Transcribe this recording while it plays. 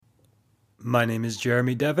My name is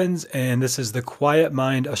Jeremy Devins, and this is the Quiet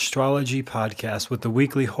Mind Astrology Podcast with the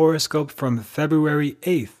weekly horoscope from February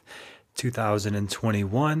 8th,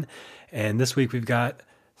 2021. And this week we've got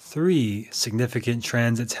three significant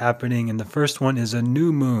transits happening, and the first one is a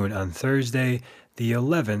new moon on Thursday, the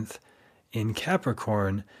 11th, in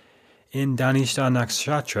Capricorn, in Dhanistha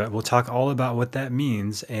Nakshatra. We'll talk all about what that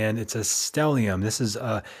means, and it's a stellium. This is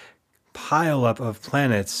a pileup of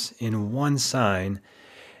planets in one sign.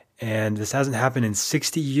 And this hasn't happened in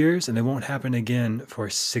 60 years, and it won't happen again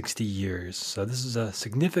for 60 years. So this is a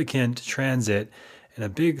significant transit and a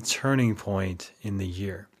big turning point in the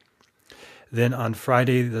year. Then on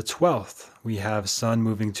Friday the 12th, we have Sun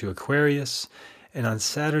moving to Aquarius. And on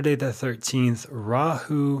Saturday the 13th,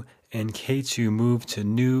 Rahu and Ketu move to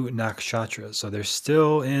new Nakshatra. So they're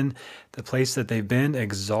still in the place that they've been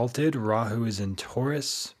exalted. Rahu is in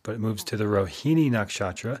Taurus, but it moves to the Rohini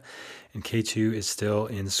Nakshatra. And Ketu is still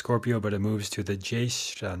in Scorpio, but it moves to the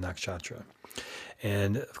Jyeshtha Nakshatra.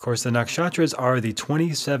 And of course, the nakshatras are the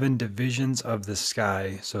 27 divisions of the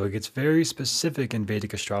sky. So it gets very specific in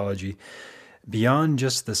Vedic astrology beyond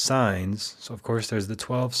just the signs. So of course, there's the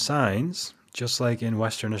 12 signs, just like in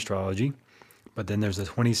Western astrology. But then there's the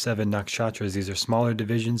 27 nakshatras. These are smaller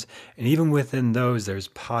divisions. And even within those, there's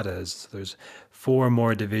padas. So there's 4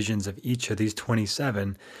 more divisions of each of these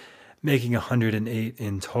 27, making 108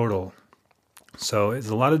 in total. So it's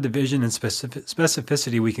a lot of division and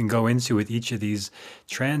specificity we can go into with each of these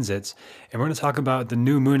transits. And we're going to talk about the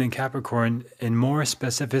new moon in Capricorn in more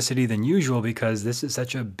specificity than usual because this is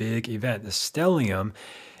such a big event. The stellium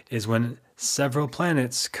is when several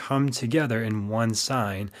planets come together in one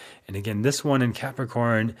sign. And again, this one in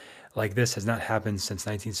Capricorn like this has not happened since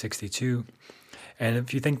 1962. And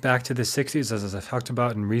if you think back to the 60s, as I've talked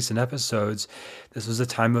about in recent episodes, this was a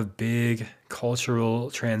time of big cultural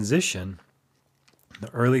transition. In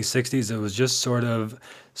the early 60s, it was just sort of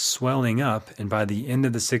swelling up. And by the end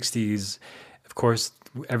of the 60s, of course,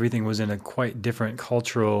 everything was in a quite different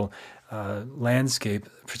cultural landscape,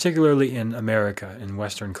 particularly in America, in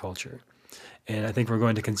Western culture. And I think we're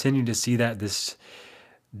going to continue to see that this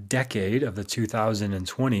decade of the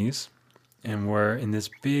 2020s. And we're in this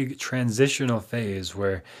big transitional phase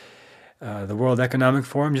where the World Economic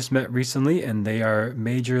Forum just met recently, and they are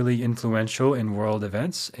majorly influential in world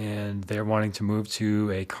events, and they're wanting to move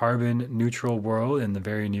to a carbon neutral world in the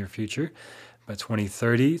very near future. By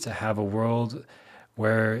 2030, to have a world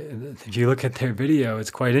where, if you look at their video,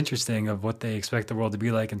 it's quite interesting of what they expect the world to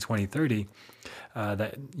be like in 2030,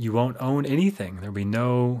 that you won't own anything. There'll be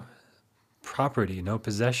no property, no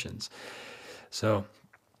possessions. So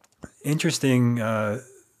interesting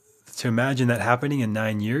to imagine that happening in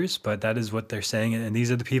 9 years, but that is what they're saying. And these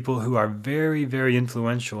are the people who are very, very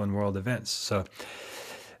influential in world events. So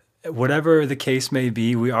whatever the case may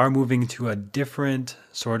be, we are moving to a different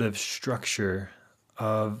sort of structure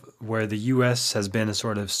of where the U.S. has been a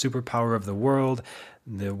sort of superpower of the world.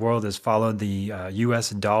 The world has followed the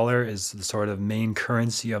U.S. dollar as the sort of main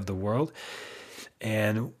currency of the world.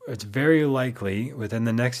 And it's very likely within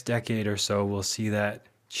the next decade or so, we'll see that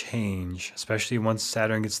change, especially once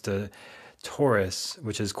Saturn gets to Taurus,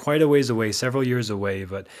 which is quite a ways away, several years away.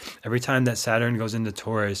 But every time that Saturn goes into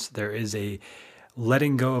Taurus, there is a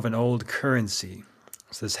letting go of an old currency.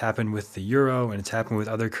 So this happened with the euro, and it's happened with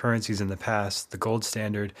other currencies in the past, the gold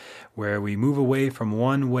standard, where we move away from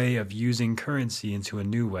one way of using currency into a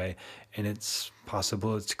new way. And it's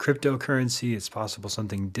possible it's cryptocurrency, it's possible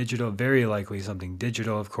something digital, very likely something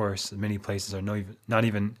digital, of course. Many places are not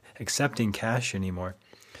even accepting cash anymore.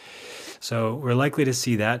 So we're likely to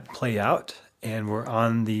see that play out, and we're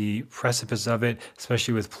on the precipice of it,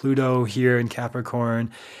 especially with Pluto here in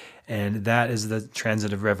Capricorn. And that is the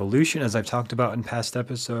transit of revolution, as I've talked about in past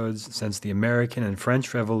episodes, since the American and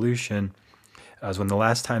French Revolution was when the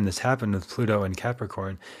last time this happened with Pluto and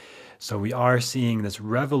Capricorn. So we are seeing this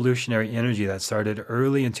revolutionary energy that started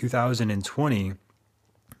early in 2020. And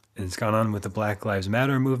it's gone on with the Black Lives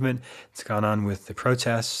Matter movement. It's gone on with the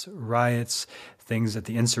protests, riots, things at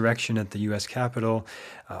the insurrection at the U.S. Capitol.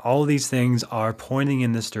 All of these things are pointing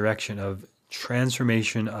in this direction of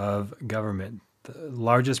transformation of government. The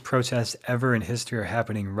largest protests ever in history are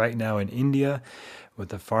happening right now in India, with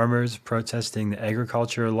the farmers protesting the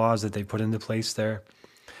agriculture laws that they put into place there.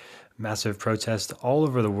 Massive protests all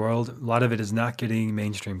over the world. A lot of it is not getting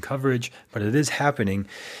mainstream coverage, but it is happening,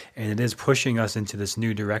 and it is pushing us into this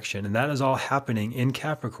new direction. And that is all happening in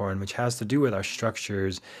Capricorn, which has to do with our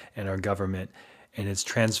structures and our government, and it's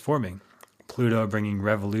transforming. Pluto bringing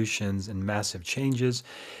revolutions and massive changes.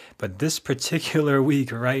 But this particular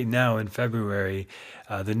week, right now in February,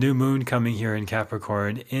 the new moon coming here in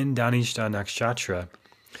Capricorn in Dhanistha Nakshatra,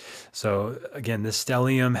 So again, this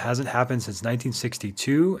stellium hasn't happened since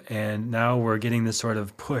 1962, and now we're getting this sort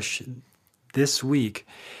of push this week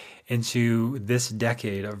into this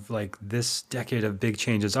decade of big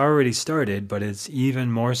change. It's already started, but it's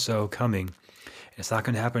even more so coming. It's not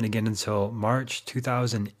going to happen again until March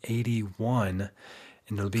 2081,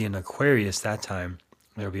 and it'll be in Aquarius that time.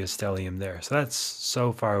 There'll be a stellium there. So that's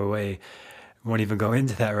so far away. Won't even go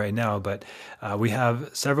into that right now, but we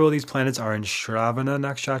have several of these planets are in Shravana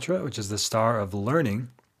Nakshatra, which is the star of learning,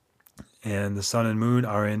 and the sun and moon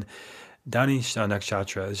are in Dhanistha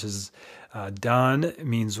Nakshatra, which is Dan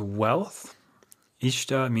means wealth,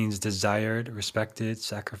 Ishta means desired, respected,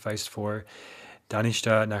 sacrificed for.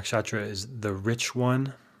 Dhanistha Nakshatra is the rich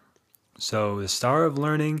one. So the star of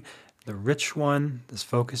learning, the rich one, this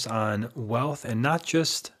focus on wealth, and not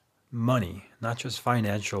just money, not just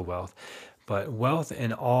financial wealth, but wealth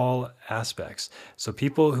in all aspects. So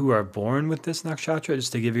people who are born with this nakshatra,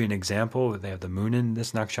 just to give you an example, they have the moon in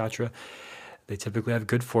this nakshatra, they typically have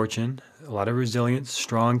good fortune, a lot of resilience,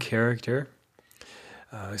 strong character.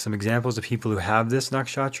 Some examples of people who have this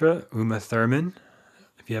nakshatra: Uma Thurman.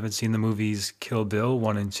 If you haven't seen the movies Kill Bill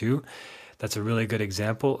 1 and 2, that's a really good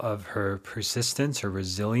example of her persistence, her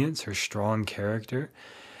resilience, her strong character.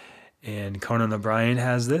 And Conan O'Brien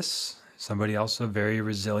has this. Somebody also very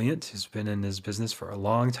resilient, who's been in his business for a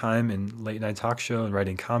long time in late night talk show and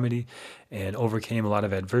writing comedy, and overcame a lot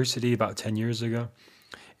of adversity about 10 years ago.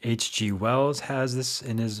 H.G. Wells has this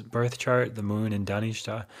in his birth chart, the moon in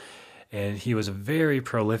Dhanistha, and he was a very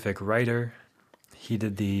prolific writer. He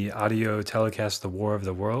did the audio telecast The War of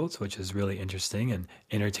the Worlds, which is really interesting and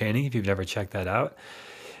entertaining if you've never checked that out.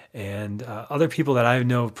 And other people that I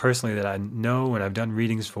know personally, that I know and I've done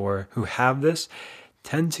readings for, who have this,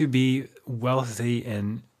 tend to be wealthy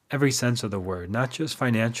in every sense of the word, not just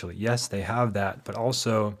financially. Yes, they have that, but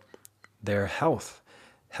also their health.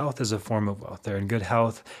 Health is a form of wealth. They're in good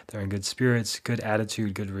health, they're in good spirits, good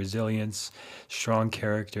attitude, good resilience, strong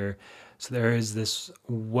character. So there is this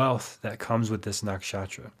wealth that comes with this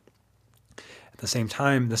nakshatra. At the same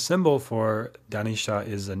time, the symbol for Dhanistha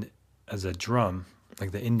is as a drum,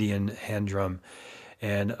 like the Indian hand drum.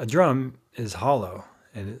 And a drum is hollow.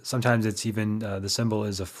 And sometimes it's even, the symbol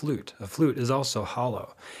is a flute. A flute is also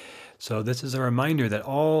hollow. So this is a reminder that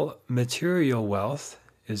all material wealth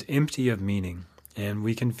is empty of meaning. And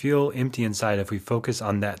we can feel empty inside if we focus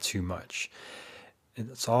on that too much.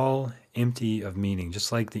 It's all empty of meaning,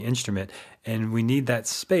 just like the instrument. And we need that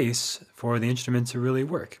space for the instrument to really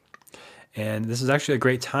work. And this is actually a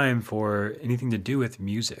great time for anything to do with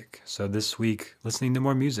music. So this week, listening to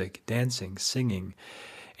more music, dancing, singing,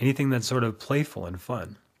 anything that's sort of playful and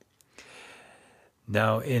fun.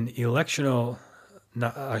 Now, in electional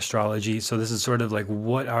astrology, so this is sort of like,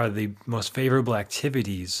 what are the most favorable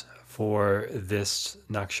activities for this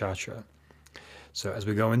nakshatra? So as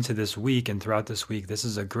we go into this week and throughout this week, this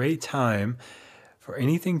is a great time for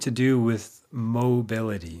anything to do with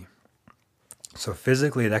mobility. So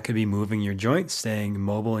physically, that could be moving your joints, staying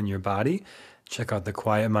mobile in your body. Check out the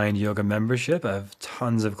Quiet Mind Yoga membership. I have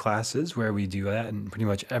tons of classes where we do that in pretty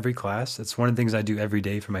much every class. That's one of the things I do every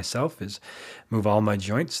day for myself, is move all my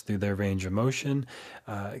joints through their range of motion,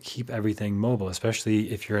 keep everything mobile,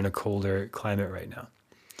 especially if you're in a colder climate right now.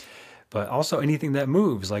 But also anything that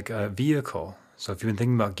moves, like a vehicle. So if you've been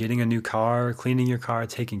thinking about getting a new car, cleaning your car,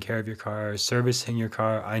 taking care of your car, servicing your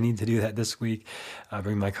car, I need to do that this week.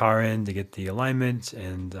 Bring my car in to get the alignment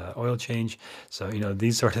and oil change. So,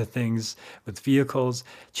 these sort of things with vehicles,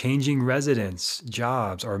 changing residence,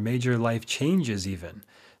 jobs, or major life changes even.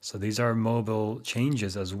 So these are mobile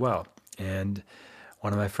changes as well. And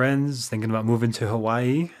one of my friends thinking about moving to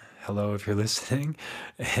Hawaii. Hello, if you're listening.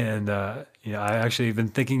 And, I actually have been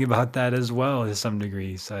thinking about that as well to some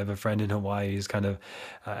degree. So I have a friend in Hawaii who's kind of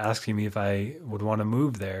asking me if I would want to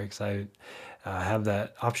move there, because I have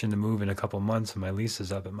that option to move in a couple months when my lease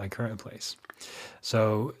is up at my current place.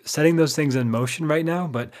 So setting those things in motion right now,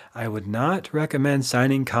 but I would not recommend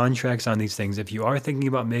signing contracts on these things. If you are thinking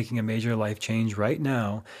about making a major life change right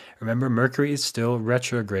now, remember Mercury is still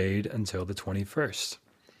retrograde until the 21st.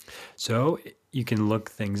 So you can look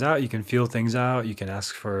things out, you can feel things out, you can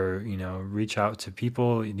ask for, reach out to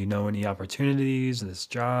people, any opportunities, this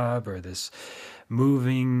job or this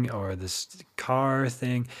moving or this car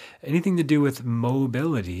thing, anything to do with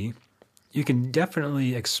mobility, you can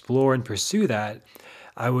definitely explore and pursue that.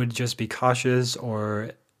 I would just be cautious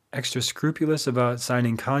or extra scrupulous about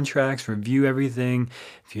signing contracts, review everything.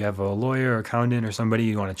 If you have a lawyer or accountant or somebody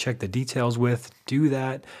you want to check the details with, do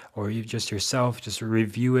that. Or you just yourself, just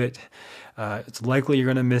review it. It's likely you're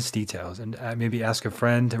going to miss details, and maybe ask a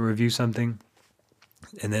friend to review something.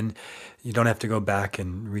 And then you don't have to go back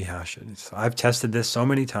and rehash it. So I've tested this so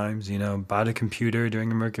many times, bought a computer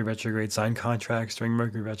during a Mercury retrograde, signed contracts during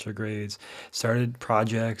Mercury retrogrades, started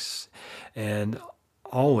projects, and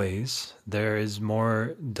always there is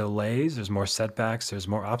more delays, there's more setbacks, there's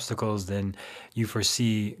more obstacles than you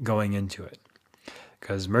foresee going into it.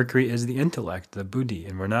 Because Mercury is the intellect, the buddhi,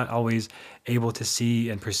 and we're not always able to see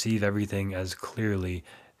and perceive everything as clearly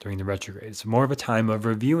during the retrograde. It's more of a time of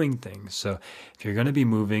reviewing things. So if you're going to be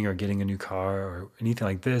moving or getting a new car or anything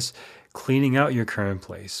like this, cleaning out your current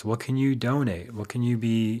place. What can you donate? What can you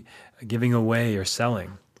be giving away or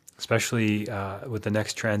selling? Especially with the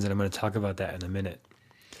next transit. I'm going to talk about that in a minute.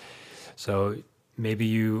 So maybe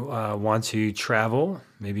you want to travel.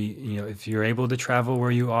 Maybe, if you're able to travel where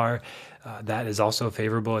you are, that is also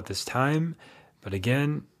favorable at this time. But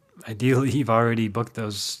again, ideally, you've already booked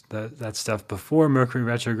that stuff before Mercury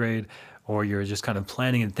retrograde, or you're just kind of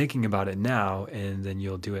planning and thinking about it now, and then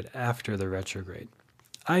you'll do it after the retrograde.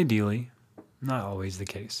 Ideally, not always the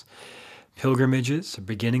case. Pilgrimages,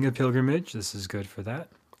 beginning a pilgrimage, this is good for that.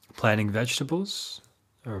 Planting vegetables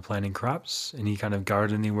or planting crops, any kind of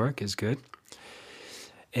gardening work is good.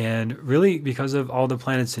 And really, because of all the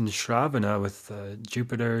planets in Shravana with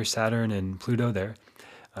Jupiter, Saturn, and Pluto there,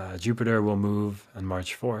 Jupiter will move on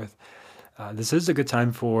March 4th. This is a good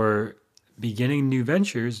time for beginning new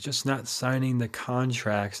ventures, just not signing the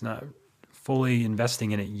contracts, not fully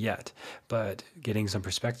investing in it yet, but getting some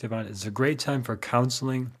perspective on it. It's a great time for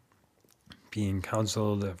counseling, being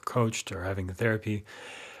counseled, coached, or having therapy.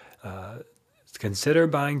 Consider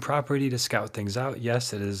buying property to scout things out.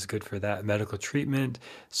 Yes, it is good for that. Medical treatment,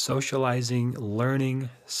 socializing, learning,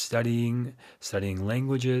 studying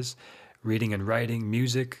languages, reading and writing,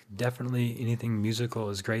 music. Definitely anything musical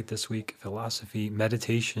is great this week. Philosophy,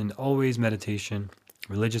 meditation, always meditation,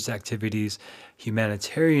 religious activities,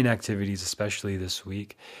 humanitarian activities, especially this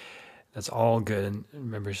week. That's all good. And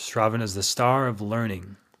remember, Shravana is the star of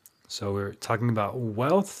learning. So we're talking about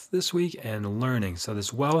wealth this week and learning. So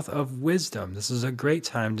this wealth of wisdom, this is a great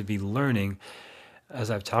time to be learning. As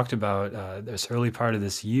I've talked about, this early part of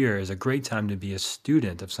this year is a great time to be a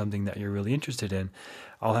student of something that you're really interested in.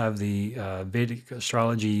 I'll have the Vedic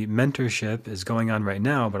astrology mentorship is going on right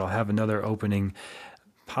now, but I'll have another opening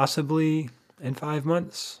possibly in 5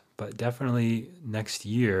 months, but definitely next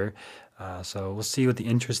year. So we'll see what the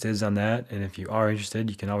interest is on that. And if you are interested,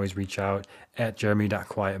 you can always reach out at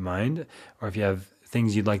jeremy.quietmind. Or if you have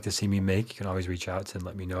things you'd like to see me make, you can always reach out and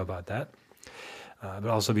let me know about that. But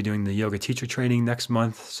I'll also be doing the yoga teacher training next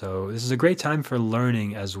month. So this is a great time for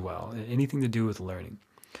learning as well. Anything to do with learning.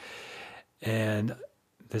 And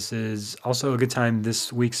this is also a good time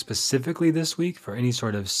this week, specifically this week, for any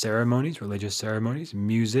sort of ceremonies, religious ceremonies,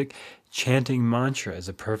 music. Chanting mantra is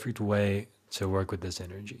a perfect way to work with this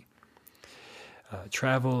energy.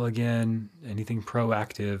 Travel again, anything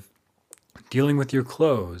proactive, dealing with your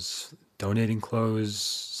clothes, donating clothes,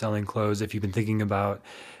 selling clothes. If you've been thinking about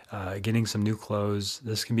getting some new clothes,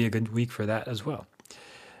 this can be a good week for that as well.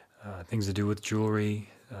 Things to do with jewelry,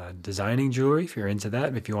 designing jewelry, if you're into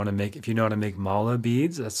that. If you know how to make mala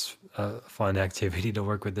beads, that's a fun activity to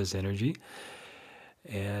work with this energy.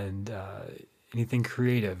 And anything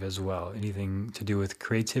creative as well, anything to do with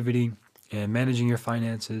creativity. And managing your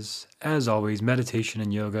finances, as always, meditation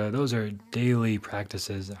and yoga, those are daily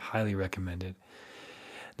practices, highly recommended.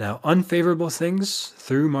 Now, unfavorable things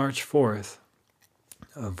through March 4th.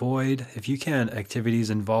 Avoid, if you can, activities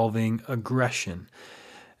involving aggression,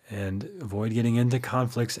 and avoid getting into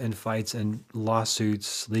conflicts and fights and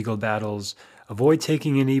lawsuits, legal battles. Avoid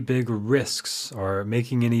taking any big risks or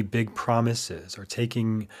making any big promises or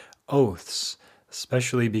taking oaths,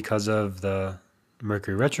 especially because of the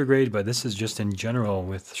Mercury retrograde, but this is just in general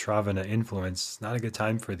with Shravana influence. It's not a good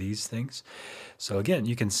time for these things. So again,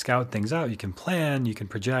 you can scout things out, you can plan, you can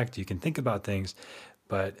project, you can think about things,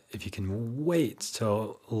 but if you can wait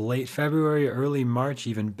till late February, early March,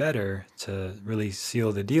 even better to really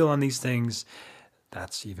seal the deal on these things,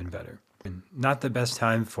 that's even better. And not the best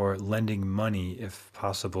time for lending money, if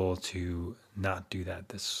possible, to not do that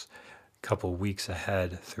this couple weeks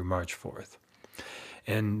ahead through March 4th.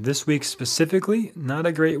 And this week specifically, not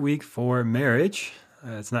a great week for marriage.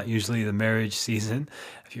 It's not usually the marriage season.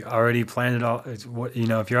 If you already planned it all,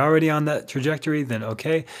 if you're already on that trajectory, then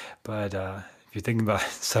okay. But if you're thinking about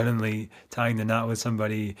suddenly tying the knot with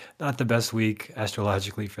somebody, not the best week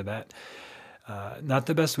astrologically for that. Not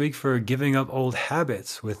the best week for giving up old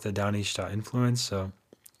habits with the Dhanistha influence. So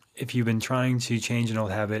if you've been trying to change an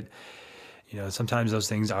old habit, sometimes those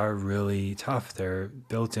things are really tough. They're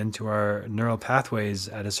built into our neural pathways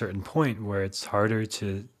at a certain point where it's harder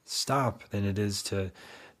to stop than it is to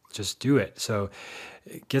just do it. So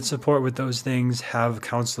get support with those things, have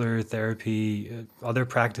counselor therapy, other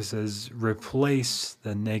practices, replace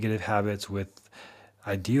the negative habits with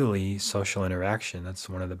ideally social interaction. That's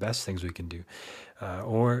one of the best things we can do.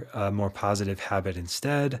 Or a more positive habit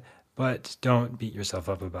instead, but don't beat yourself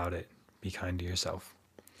up about it. Be kind to yourself.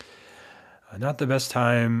 Not the best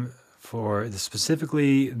time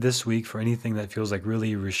specifically this week for anything that feels like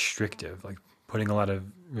really restrictive, like putting a lot of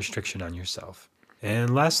restriction on yourself.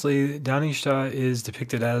 And lastly, Dhanistha is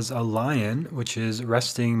depicted as a lion, which is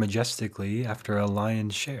resting majestically after a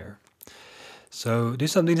lion's share. So do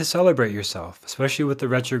something to celebrate yourself, especially with the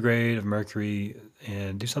retrograde of Mercury,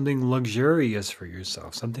 and do something luxurious for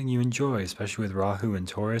yourself, something you enjoy, especially with Rahu and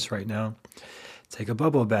Taurus right now. Take a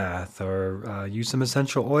bubble bath or use some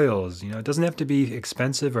essential oils. It doesn't have to be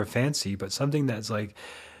expensive or fancy, but something that's like,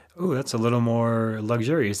 oh, that's a little more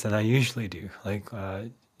luxurious than I usually do. Like,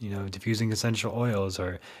 diffusing essential oils,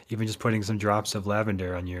 or even just putting some drops of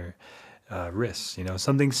lavender on your wrists.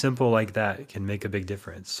 Something simple like that can make a big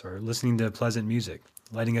difference. Or listening to pleasant music,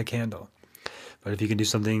 lighting a candle. But if you can do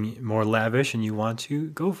something more lavish and you want to,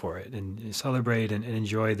 go for it and celebrate and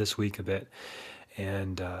enjoy this week a bit.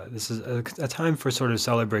 And this is a time for sort of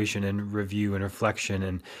celebration and review and reflection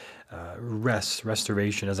and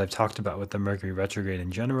restoration, as I've talked about with the Mercury retrograde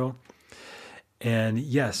in general. And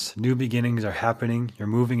yes, new beginnings are happening. You're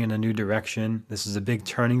moving in a new direction. This is a big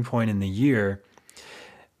turning point in the year,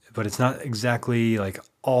 but it's not exactly like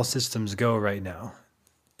all systems go right now.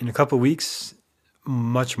 In a couple weeks,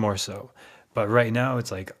 much more so. But right now,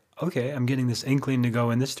 it's like, okay, I'm getting this inkling to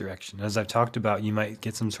go in this direction. As I've talked about, you might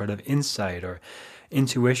get some sort of insight or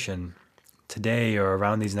intuition today or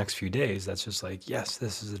around these next few days. That's just like, yes,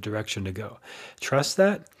 this is the direction to go. Trust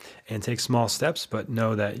that and take small steps, but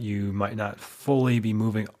know that you might not fully be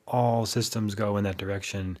moving all systems go in that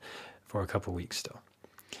direction for a couple weeks still.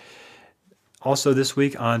 Also this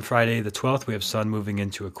week on Friday the 12th, we have Sun moving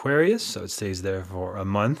into Aquarius, so it stays there for a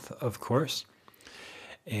month, of course.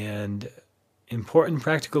 And important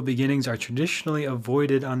practical beginnings are traditionally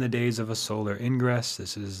avoided on the days of a solar ingress.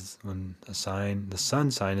 This is when the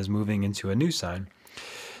sun sign is moving into a new sign.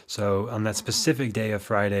 So on that specific day of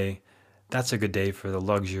Friday, that's a good day for the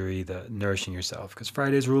luxury, the nourishing yourself, because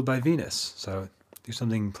Friday is ruled by Venus. So do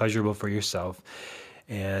something pleasurable for yourself.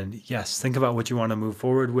 And yes, think about what you want to move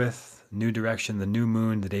forward with. New direction, the new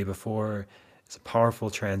moon the day before. It's a powerful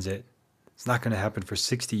transit. It's not going to happen for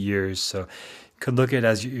 60 years. So you could look at it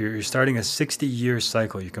as you're starting a 60-year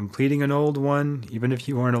cycle. You're completing an old one, even if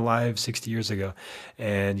you weren't alive 60 years ago,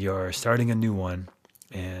 and you're starting a new one.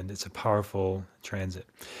 And it's a powerful transit.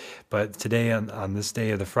 But today, on this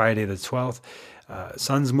day of the Friday, the 12th,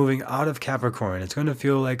 Sun's moving out of Capricorn. It's going to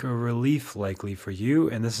feel like a relief likely for you.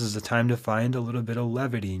 And this is the time to find a little bit of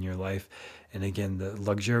levity in your life. And again, the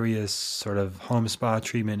luxurious sort of home spa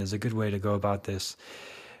treatment is a good way to go about this.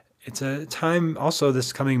 It's a time also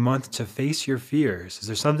this coming month to face your fears. Is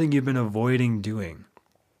there something you've been avoiding doing?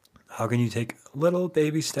 How can you take a little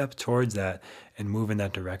baby step towards that and move in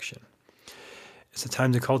that direction? It's a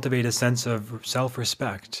time to cultivate a sense of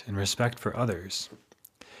self-respect and respect for others.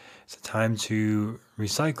 It's a time to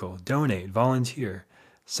recycle, donate, volunteer,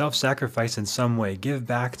 self-sacrifice in some way, give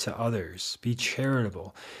back to others, be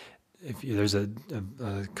charitable. If there's a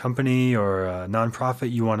company or a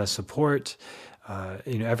nonprofit you want to support,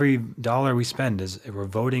 every dollar we spend we're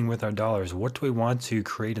voting with our dollars. What do we want to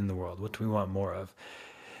create in the world? What do we want more of?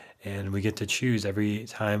 And we get to choose every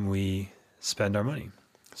time we spend our money.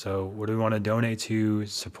 So what do we want to donate to,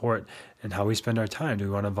 support, and how we spend our time? Do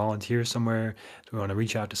we want to volunteer somewhere? Do we want to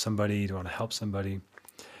reach out to somebody? Do we want to help somebody?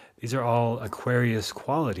 These are all Aquarius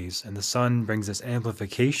qualities, and the sun brings this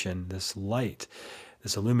amplification, this light,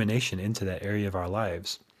 this illumination into that area of our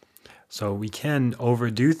lives. So we can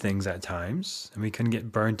overdo things at times, and we can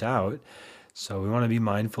get burnt out. So we want to be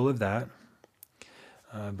mindful of that.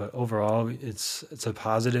 But overall, it's a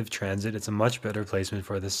positive transit. It's a much better placement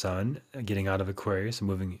for the sun, getting out of Aquarius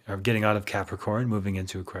and getting out of Capricorn, moving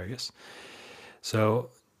into Aquarius. So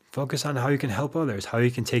focus on how you can help others, how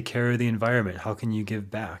you can take care of the environment, how can you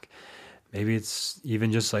give back. Maybe it's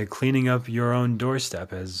even just like cleaning up your own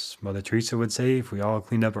doorstep. As Mother Teresa would say, if we all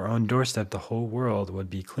cleaned up our own doorstep, the whole world would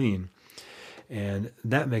be clean. And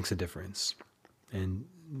that makes a difference. And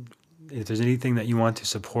if there's anything that you want to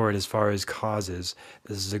support as far as causes,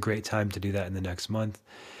 this is a great time to do that in the next month.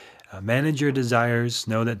 Manage your desires.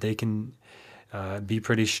 Know that they can be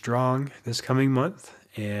pretty strong this coming month.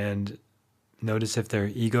 And notice if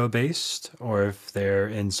they're ego-based or if they're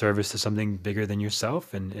in service to something bigger than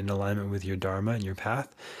yourself and in alignment with your dharma and your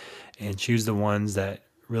path. And choose the ones that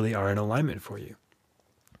really are in alignment for you.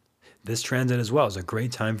 This transit as well is a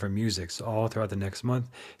great time for music. So all throughout the next month,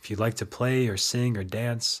 if you'd like to play or sing or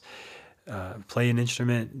dance, play an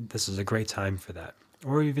instrument, this is a great time for that.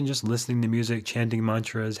 Or even just listening to music, chanting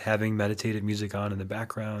mantras, having meditative music on in the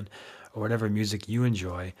background, or whatever music you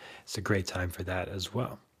enjoy, it's a great time for that as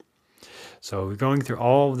well. So we're going through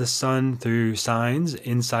all of the sun through signs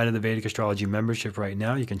inside of the Vedic Astrology membership right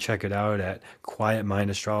now. You can check it out at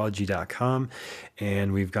quietmindastrology.com.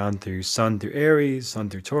 And we've gone through sun through Aries, sun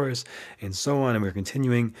through Taurus, and so on. And we're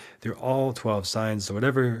continuing through all 12 signs. So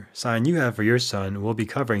whatever sign you have for your sun, we'll be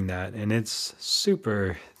covering that. And it's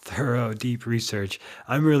super thorough, deep research.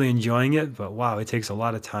 I'm really enjoying it, but wow, it takes a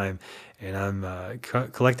lot of time. And I'm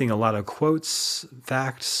collecting a lot of quotes,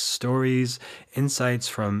 facts, stories, insights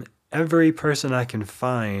from every person I can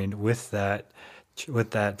find with that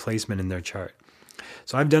placement in their chart.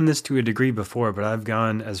 So I've done this to a degree before, but I've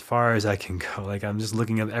gone as far as I can go. Like I'm just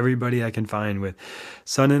looking up everybody I can find with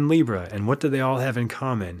Sun in Libra, and what do they all have in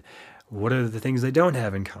common? What are the things they don't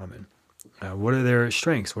have in common? What are their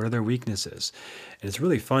strengths? What are their weaknesses? And it's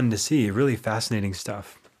really fun to see, really fascinating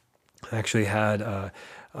stuff. I actually had a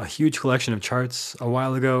huge collection of charts a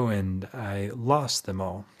while ago, and I lost them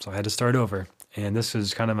all. So I had to start over. And this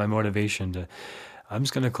is kind of my motivation I'm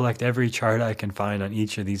just going to collect every chart I can find on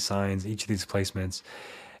each of these signs, each of these placements.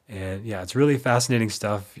 And yeah, it's really fascinating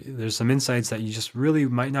stuff. There's some insights that you just really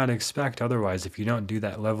might not expect otherwise if you don't do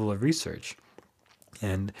that level of research.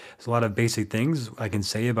 And there's a lot of basic things I can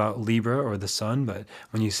say about Libra or the sun, but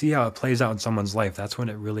when you see how it plays out in someone's life, that's when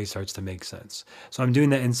it really starts to make sense. So I'm doing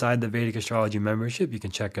that inside the Vedic Astrology membership. You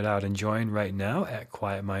can check it out and join right now at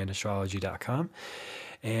quietmindastrology.com.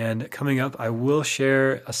 And coming up, I will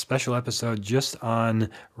share a special episode just on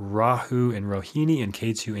Rahu and Rohini and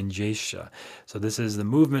Ketu and Jyeshtha. So this is the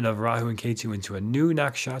movement of Rahu and Ketu into a new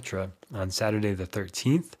Nakshatra on Saturday the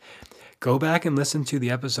 13th. Go back and listen to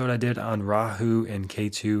the episode I did on Rahu and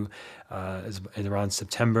Ketu around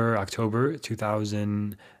September, October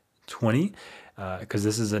 2020, because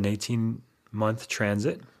this is an 18-month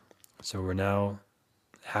transit. So we're now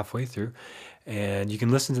halfway through. And you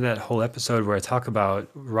can listen to that whole episode where I talk about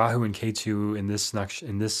Rahu and Ketu in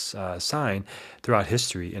this sign throughout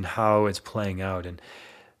history and how it's playing out. And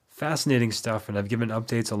fascinating stuff. And I've given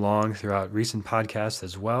updates along throughout recent podcasts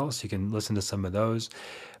as well, so you can listen to some of those.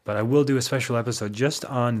 But I will do a special episode just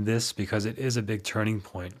on this because it is a big turning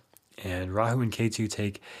point. And Rahu and Ketu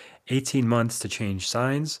take 18 months to change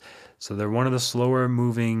signs. So they're one of the slower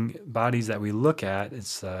moving bodies that we look at.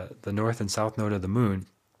 It's the north and south node of the moon.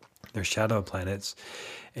 They're shadow planets,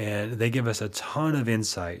 and they give us a ton of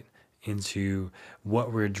insight into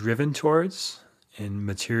what we're driven towards and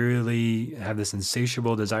materially have this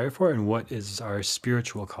insatiable desire for, and what is our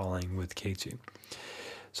spiritual calling with Ketu.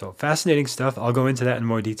 So fascinating stuff. I'll go into that in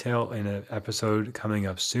more detail in an episode coming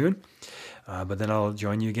up soon. But then I'll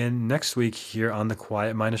join you again next week here on the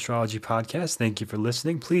Quiet Mind Astrology Podcast. Thank you for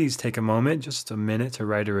listening. Please take a moment, just a minute, to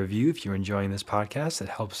write a review if you're enjoying this podcast. It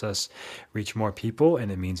helps us reach more people,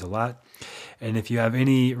 and it means a lot. And if you have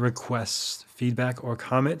any requests, feedback, or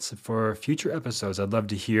comments for future episodes, I'd love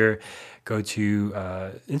to hear. Go to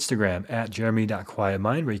Instagram at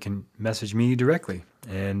jeremy.quietmind, where you can message me directly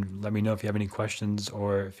and let me know if you have any questions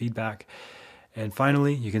or feedback. And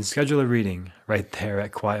finally, you can schedule a reading right there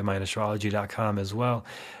at quietmindastrology.com as well,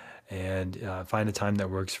 and find a time that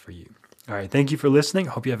works for you. All right, thank you for listening.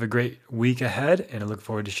 Hope you have a great week ahead, and I look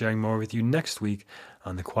forward to sharing more with you next week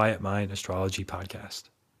on the Quiet Mind Astrology Podcast.